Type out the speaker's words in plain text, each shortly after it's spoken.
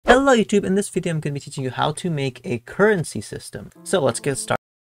Hello YouTube, in this video I'm going to be teaching you how to make a currency system. So let's get started.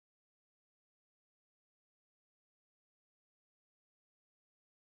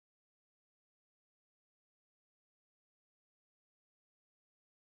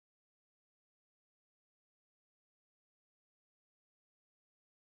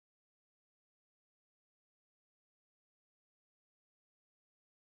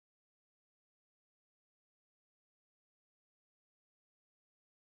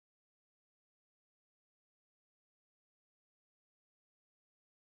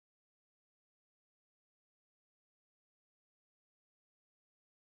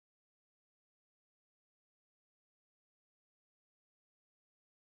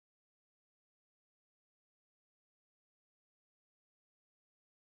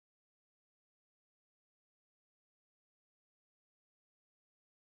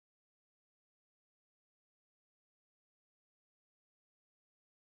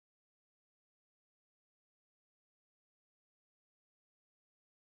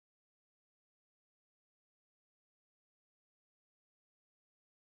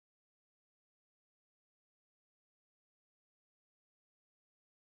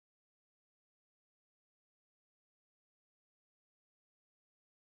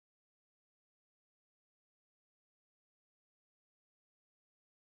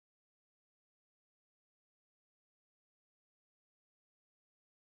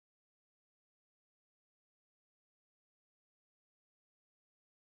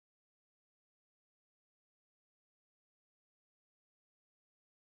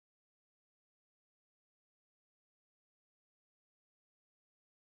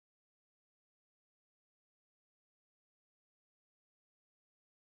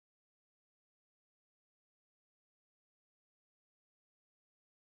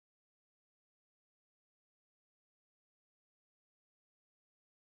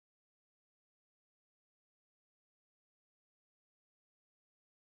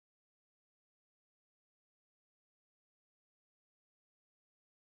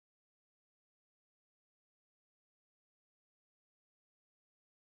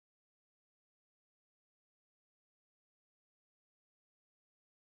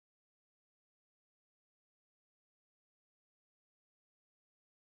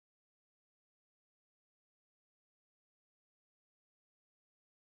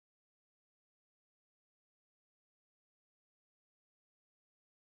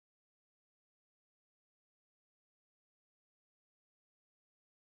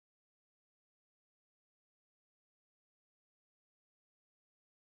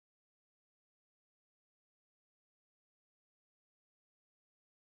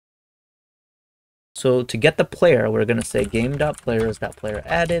 So to get the player, we're going to say game.player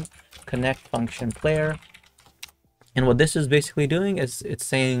added, connect function player. And what this is basically doing is it's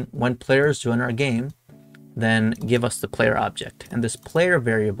saying when players join our game, then give us the player object. And this player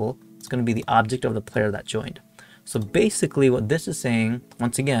variable is going to be the object of the player that joined. So basically what this is saying,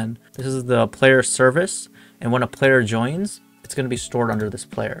 once again, this is the player service. And when a player joins, it's going to be stored under this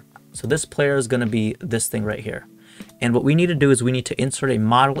player. So this player is going to be this thing right here. And what we need to do is we need to insert a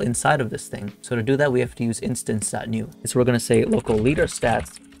model inside of this thing. So to do that, we have to use instance.new. So we're going to say local leader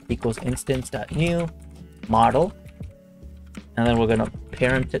stats equals instance.new model. And then we're going to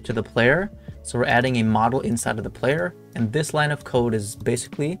parent it to the player. So we're adding a model inside of the player. And this line of code is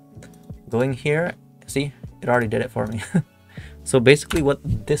basically going here. See, it already did it for me. So basically what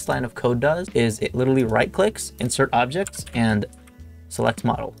this line of code does is it literally right clicks, insert objects, and select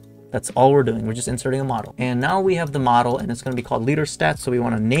model. That's all we're doing. We're just inserting a model. And now we have the model and it's going to be called leader stats. So we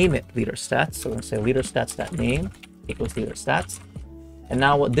want to name it leader stats. So we're going to say leader stats.name equals leader stats. And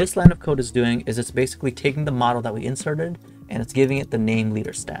now what this line of code is doing is it's basically taking the model that we inserted and it's giving it the name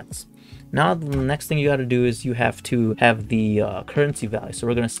leader stats. Now the next thing you got to do is you have to have the currency value. So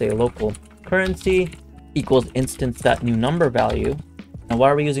we're going to say local currency equals instance.new number value. And why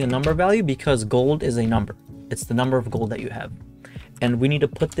are we using a number value? Because gold is a number. It's the number of gold that you have. And we need to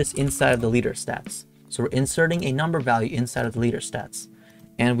put this inside of the leader stats. So we're inserting a number value inside of the leader stats.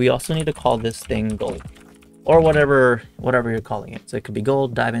 And we also need to call this thing gold or whatever you're calling it. So it could be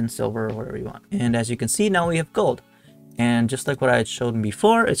gold, diamond, silver, whatever you want. And as you can see, now we have gold. And just like what I had shown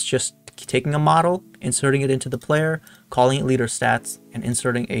before, it's just taking a model, inserting it into the player, calling it leader stats, and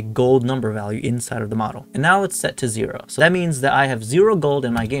inserting a gold number value inside of the model. And now it's set to 0. So that means that I have 0 gold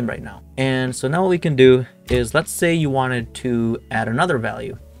in my game right now. And so now what we can do is, let's say you wanted to add another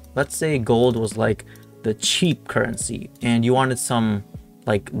value. Let's say gold was like the cheap currency and you wanted some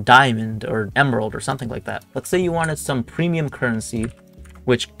like diamond or emerald or something like that. Let's say you wanted some premium currency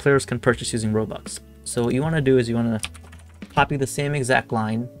which players can purchase using Robux. So what you want to do is you want to copy the same exact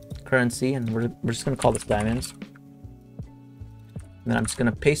line, currency, and we're just going to call this diamonds. And then I'm just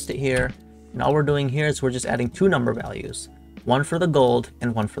going to paste it here. And all we're doing here is we're just adding 2 number values, one for the gold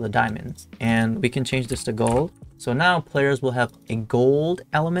and one for the diamonds. And we can change this to gold. So now players will have a gold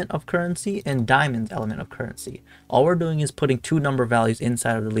element of currency and diamonds element of currency. All we're doing is putting 2 number values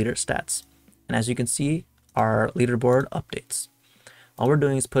inside of the leader stats. And as you can see, our leaderboard updates. All we're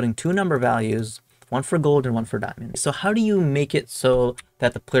doing is putting 2 number values, one for gold and one for diamond. So how do you make it so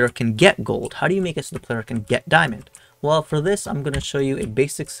that the player can get gold? How do you make it so the player can get diamond? Well, for this, I'm going to show you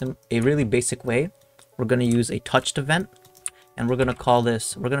a really basic way. We're going to use a touched event, and we're going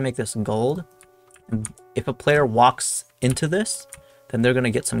to make this gold. And if a player walks into this, then they're going to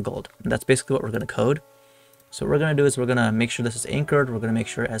get some gold. And that's basically what we're going to code. So what we're going to do is we're going to make sure this is anchored. We're going to make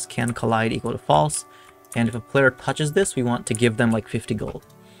sure it has can collide equal to false. And if a player touches this, we want to give them like 50 gold.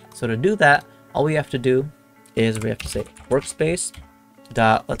 So to do that, all we have to do is we have to say workspace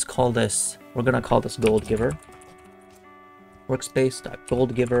dot, let's call this, we're going to call this gold giver. Workspace dot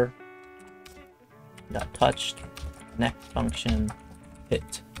gold giver dot touched connect function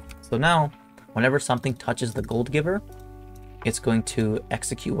hit. So now whenever something touches the gold giver, it's going to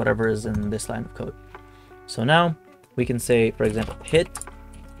execute whatever is in this line of code. So now we can say, for example, hit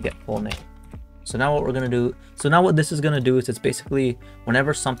get full name. So now what we're going to do, so now what this is going to do is it's basically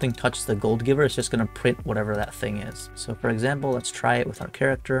whenever something touches the gold giver, it's just going to print whatever that thing is. So for example, let's try it with our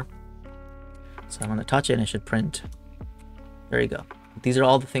character. So I'm going to touch it and it should print. There you go. These are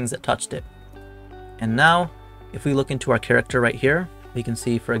all the things that touched it. And now if we look into our character right here, we can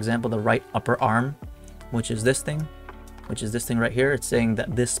see, for example, the right upper arm, which is this thing right here. It's saying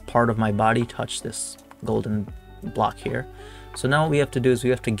that this part of my body touched this golden block here. So now what we have to do is we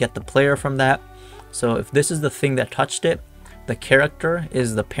have to get the player from that. So if this is the thing that touched it, the character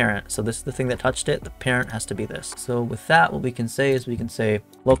is the parent. So this is the thing that touched it, the parent has to be this. So with that, what we can say is we can say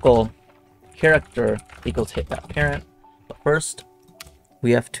local character equals hit.parent. But first,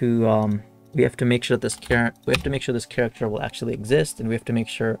 we have to make sure that this character will actually exist, and we have to make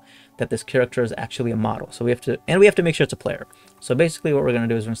sure that this character is actually a model. So we have to make sure it's a player. So basically what we're going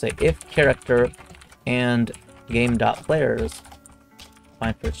to do is we're going to say if character and game.players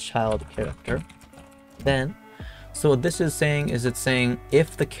find for its child character, then so what this is saying is it's saying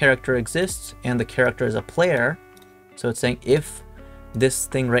if the character exists and the character is a player. So it's saying if this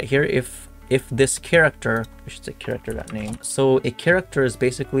thing right here, if this character, we should say character.name. So a character is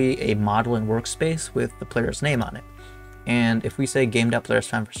basically a model in workspace with the player's name on it. And if we say game.players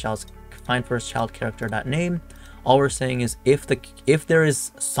find for its child character.name, all we're saying is if there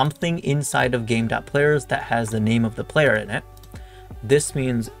is something inside of game.players that has the name of the player in it, this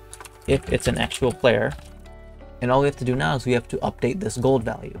means if it's an actual player. And all we have to do now is we have to update this gold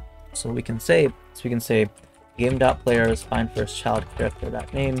value. So we can say game.players find for its child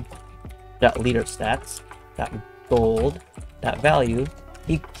character.name .leader stats .gold .value,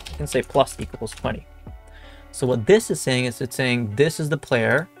 you can say plus equals 20. So what this is saying is it's saying this is the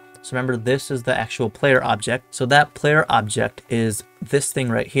player. So remember, this is the actual player object. So that player object is this thing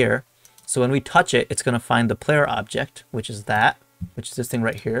right here. So when we touch it, it's going to find the player object, which is this thing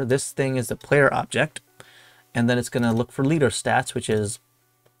right here. This thing is the player object. And then it's going to look for leader stats, which is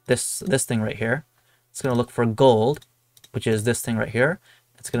this thing right here. It's going to look for gold, which is this thing right here.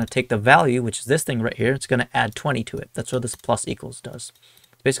 It's going to take the value, which is this thing right here. It's going to add 20 to it. That's what this plus equals does.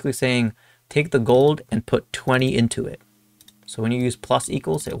 It's basically saying take the gold and put 20 into it. So when you use plus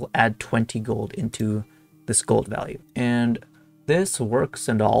equals, it will add 20 gold into this gold value. And this works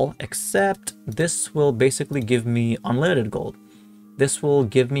and all, except this will basically give me unlimited gold. This will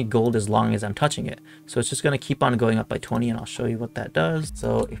give me gold as long as I'm touching it. So it's just going to keep on going up by 20, and I'll show you what that does.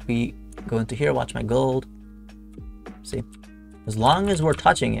 So if we go into here, watch my gold. See, as long as we're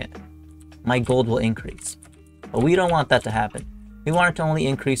touching it, my gold will increase. But we don't want that to happen. We want it to only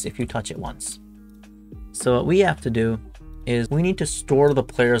increase if you touch it once. So what we have to do is we need to store the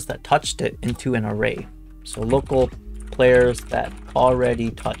players that touched it into an array. So local players that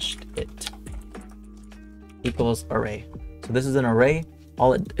already touched it equals array. So this is an array.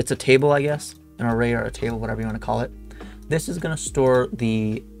 It's a table, I guess, an array or a table, whatever you want to call it. This is going to store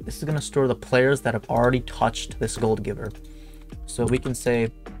the players that have already touched this gold giver. So we can say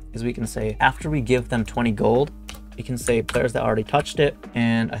after we give them 20 gold, we can say players that already touched it,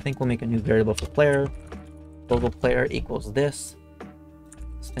 and I think we'll make a new variable for player. Local player equals this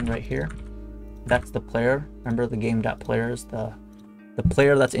thing right here. That's the player. Remember the game.players, the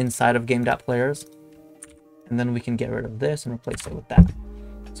player that's inside of game.players. And then we can get rid of this and replace it with that.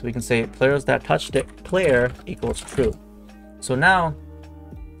 So we can say players that touched it, player equals true. So now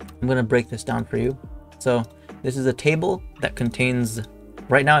I'm going to break this down for you. So this is a table that contains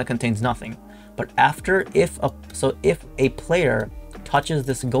Right now it contains nothing. But after, if a player touches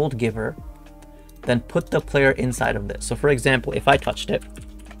this gold giver, then put the player inside of this. So for example, if I touched it,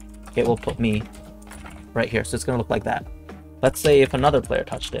 it will put me right here. So it's going to look like that. Let's say if another player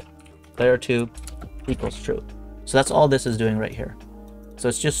touched it, player 2 equals true. So that's all this is doing right here. So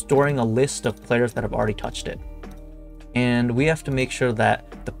it's just storing a list of players that have already touched it. And we have to make sure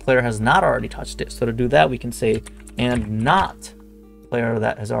that the player has not already touched it. So to do that, we can say, and not player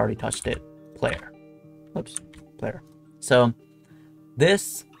that has already touched it, player. Oops, player. So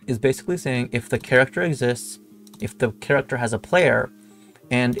this is basically saying if the character exists, if the character has a player,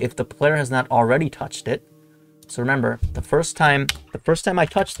 and if the player has not already touched it. So remember, the first time I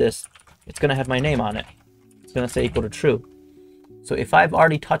touch this, it's going to have my name on it. It's going to say equal to true. So if I've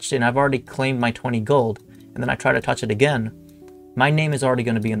already touched it and I've already claimed my 20 gold, and then I try to touch it again, my name is already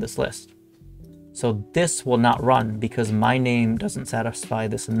going to be in this list. So this will not run because my name doesn't satisfy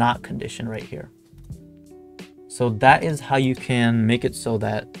this not condition right here. So that is how you can make it so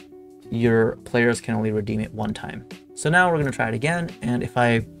that your players can only redeem it one time. So now we're going to try it again. And if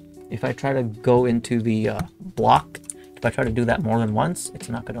I try to go into the block, if I try to do that more than once, it's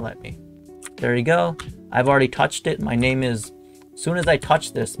not going to let me. There you go. I've already touched it. My name is, as soon as I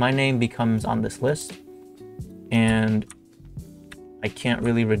touch this, my name becomes on this list. And I can't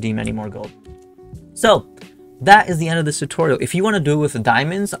really redeem any more gold. So that is the end of this tutorial. If you want to do it with the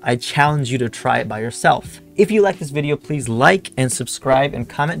diamonds, I challenge you to try it by yourself. If you like this video, please like and subscribe and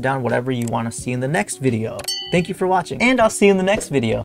comment down whatever you want to see in the next video. Thank you for watching, and I'll see you in the next video.